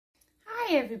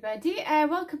Hi everybody,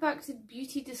 welcome back to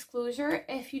Beauty Disclosure.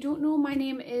 If you don't know, my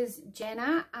name is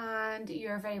Jenna and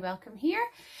you're very welcome here.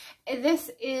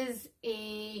 This is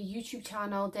a YouTube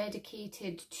channel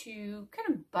dedicated to kind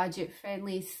of budget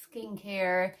friendly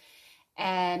skincare,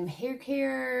 hair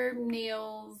care,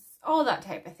 nails, all that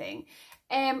type of thing.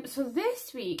 So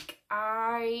this week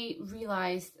I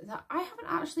realised that I haven't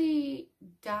actually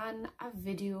done a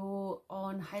video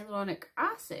on hyaluronic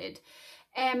acid.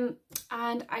 And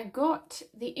I got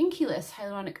the Inkey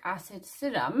hyaluronic acid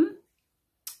serum,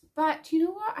 but you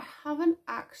know what, I haven't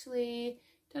actually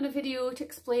done a video to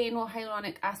explain what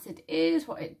hyaluronic acid is,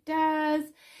 what it does,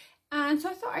 and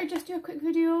so I thought I'd just do a quick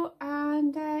video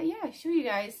and yeah, show you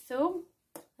guys. So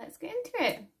let's get into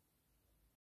it.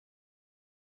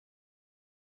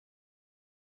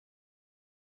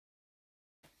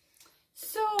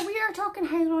 So we are talking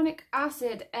hyaluronic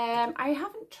acid. I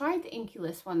haven't tried the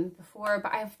Inkey one before,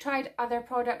 but I've tried other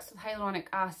products with hyaluronic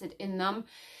acid in them.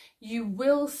 You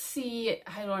will see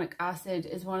hyaluronic acid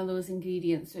is one of those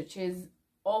ingredients which is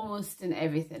almost in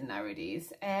everything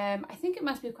nowadays. I think it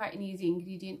must be quite an easy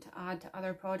ingredient to add to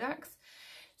other products.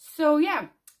 So yeah,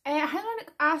 hyaluronic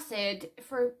acid,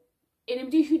 for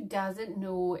anybody who doesn't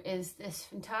know, is this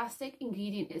fantastic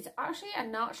ingredient. It's actually a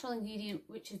natural ingredient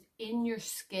which is in your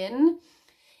skin.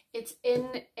 It's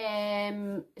in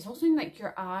it's also in like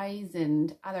your eyes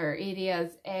and other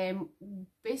areas.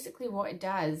 Basically what it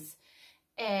does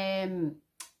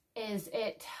is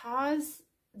it has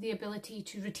the ability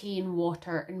to retain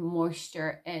water and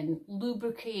moisture and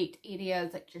lubricate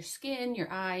areas like your skin, your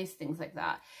eyes, things like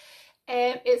that.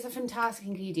 It's a fantastic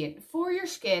ingredient for your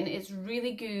skin. It's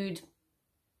really good.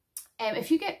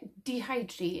 If you get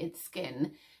dehydrated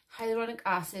skin, hyaluronic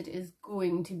acid is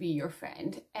going to be your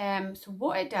friend. So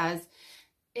what it does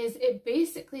is it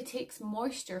basically takes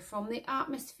moisture from the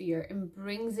atmosphere and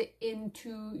brings it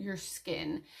into your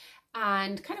skin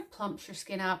and kind of plumps your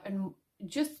skin up and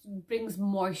just brings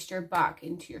moisture back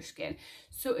into your skin.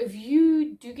 So if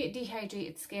you do get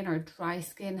dehydrated skin or dry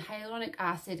skin, hyaluronic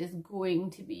acid is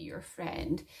going to be your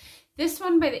friend. This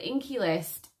one by the Inkey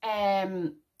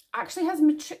actually has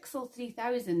Matrixyl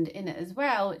 3000 in it as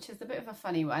well, which is a bit of a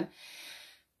funny one.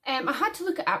 I had to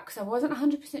look it up because I wasn't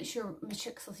 100% sure what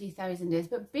Matrixyl 3000 is,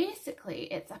 but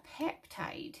basically it's a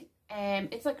peptide.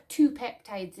 It's like two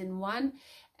peptides in one,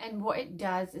 and what it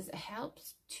does is it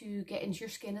helps to get into your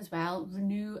skin as well,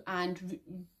 renew and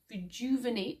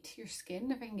rejuvenate your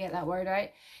skin, if I can get that word out,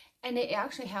 and it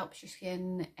actually helps your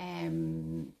skin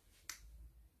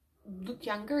look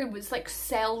younger. It was like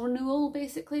cell renewal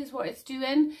basically is what it's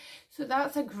doing. So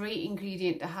that's a great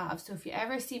ingredient to have. So if you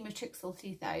ever see Matrixyl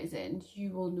 3000,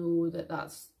 you will know that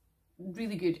that's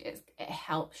really good. It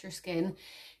helps your skin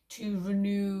to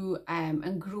renew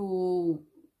and grow,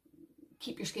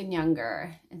 keep your skin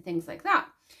younger and things like that.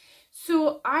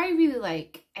 So I really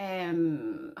like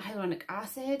hyaluronic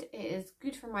acid. It is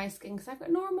good for my skin because I've got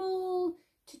normal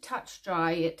to touch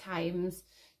dry at times,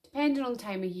 depending on the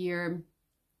time of year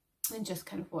and just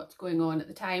kind of what's going on at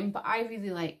the time. But I really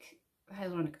like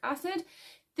hyaluronic acid.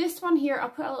 This one here, I'll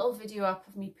put a little video up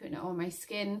of me putting it on my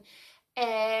skin.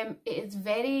 It is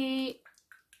very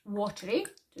watery. I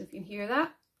don't know if you can hear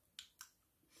that.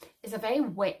 It's a very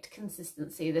wet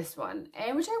consistency, this one,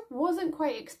 which I wasn't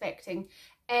quite expecting.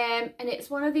 And it's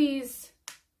one of these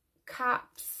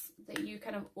caps that you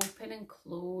kind of open and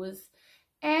close,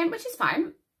 which is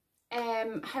fine.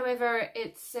 However,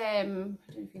 it's I don't know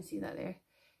if you can see that there.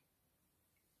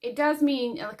 It does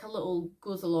mean like a little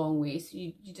goes a long way, so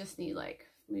you just need like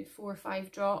maybe 4 or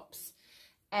 5 drops,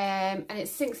 and it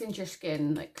sinks into your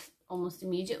skin like almost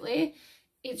immediately.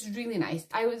 It's really nice.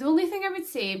 The only thing I would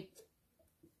say,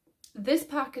 this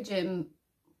packaging,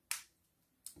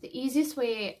 the easiest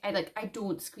way, I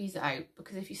don't squeeze it out,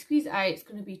 because if you squeeze it out it's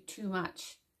going to be too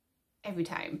much every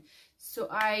time. So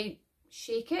I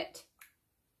shake it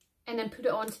and then put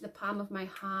it onto the palm of my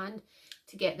hand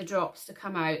to get the drops to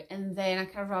come out, and then I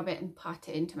kind of rub it and pat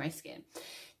it into my skin.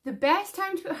 The best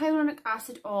time to put hyaluronic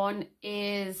acid on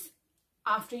is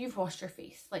after you've washed your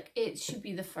face. Like, it should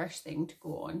be the first thing to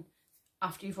go on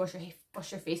after you've washed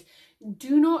your face.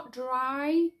 Do not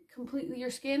dry completely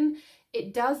your skin.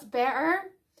 It does better.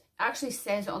 It actually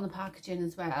says it on the packaging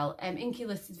as well. Inkey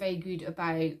is very good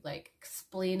about like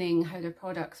explaining how their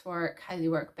products work, how they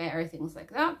work better, things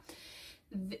like that.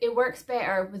 It works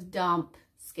better with damp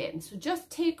skin. So just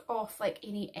take off like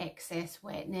any excess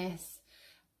wetness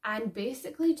and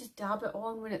basically just dab it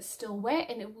on when it's still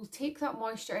wet, and it will take that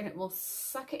moisture and it will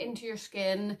suck it into your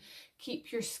skin,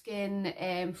 keep your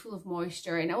skin full of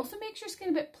moisture, and it also makes your skin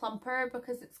a bit plumper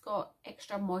because it's got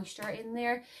extra moisture in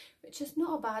there, which is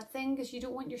not a bad thing because you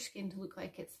don't want your skin to look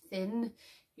like it's thin.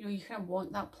 You know, you kind of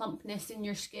want that plumpness in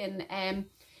your skin.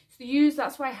 So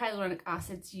that's why hyaluronic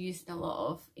acid's used in a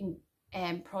lot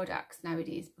of products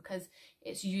nowadays, because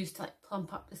it's used to like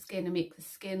plump up the skin and make the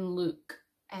skin look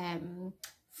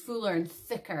fuller and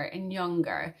thicker and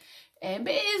younger, but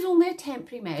it is only a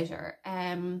temporary measure.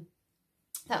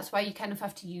 That's why you kind of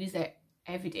have to use it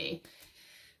every day.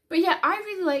 But yeah, I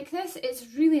really like this.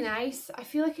 It's really nice. I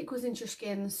feel like it goes into your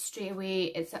skin straight away.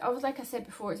 It's, like I said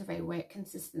before, it's a very wet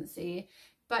consistency,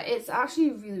 but it's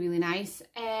actually really, really nice.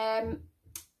 And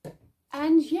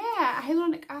yeah,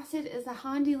 hyaluronic acid is a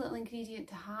handy little ingredient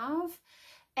to have.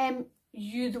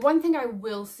 The one thing I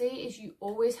will say is you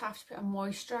always have to put a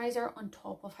moisturiser on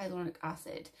top of hyaluronic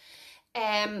acid.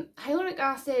 Hyaluronic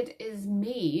acid is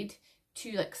made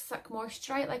to like suck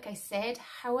moisture, like I said.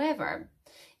 However,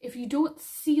 if you don't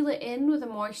seal it in with a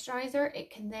moisturiser, it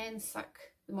can then suck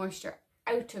the moisture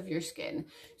out of your skin.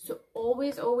 So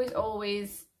always, always,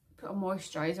 always put a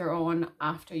moisturiser on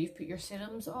after you've put your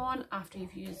serums on, after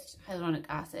you've used hyaluronic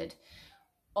acid.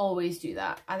 Always do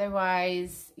that,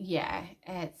 otherwise yeah,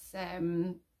 it's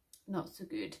not so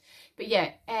good. But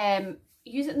yeah,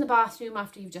 use it in the bathroom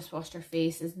after you've just washed your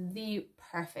face is the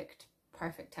perfect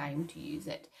time to use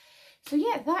it. So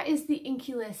yeah, that is the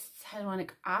Inkey List's hyaluronic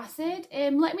acid.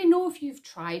 Let me know if you've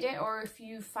tried it or if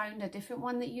you found a different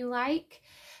one that you like.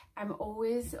 I'm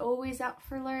always up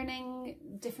for learning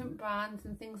different brands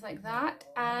and things like that.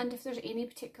 And if there's any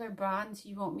particular brands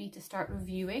you want me to start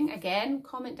reviewing, again,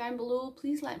 comment down below,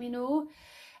 please let me know.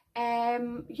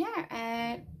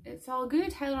 Yeah, it's all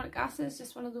good. Hyaluronic acid is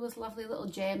just one of those lovely little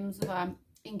gems of an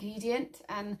ingredient,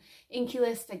 and Inkey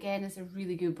List again is a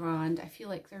really good brand. I feel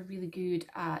like they're really good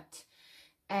at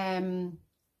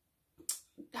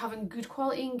having good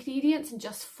quality ingredients and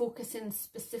just focusing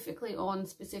specifically on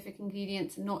specific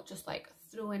ingredients and not just like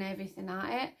throwing everything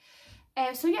at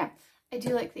it. So yeah, I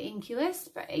do like the Inkey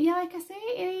List. But yeah, like I say,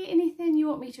 anything you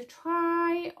want me to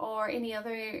try or any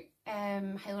other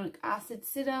hyaluronic acid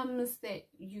serums that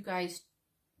you guys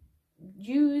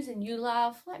use and you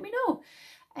love, let me know.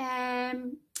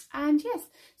 And yes,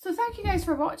 so thank you guys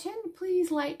for watching. Please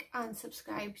like and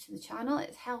subscribe to the channel.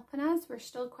 It's helping us. We're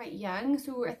still quite young,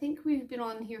 so I think we've been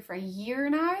on here for a year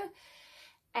now,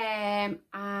 and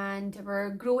we're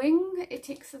growing. It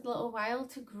takes a little while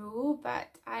to grow, but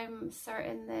I'm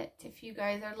certain that if you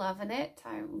guys are loving it,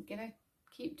 I'm gonna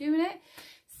keep doing it.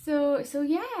 So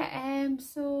yeah,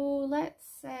 so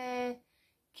let's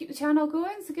keep the channel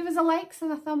going. So give us a like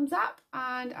and a thumbs up,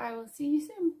 and I will see you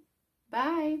soon.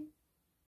 Bye.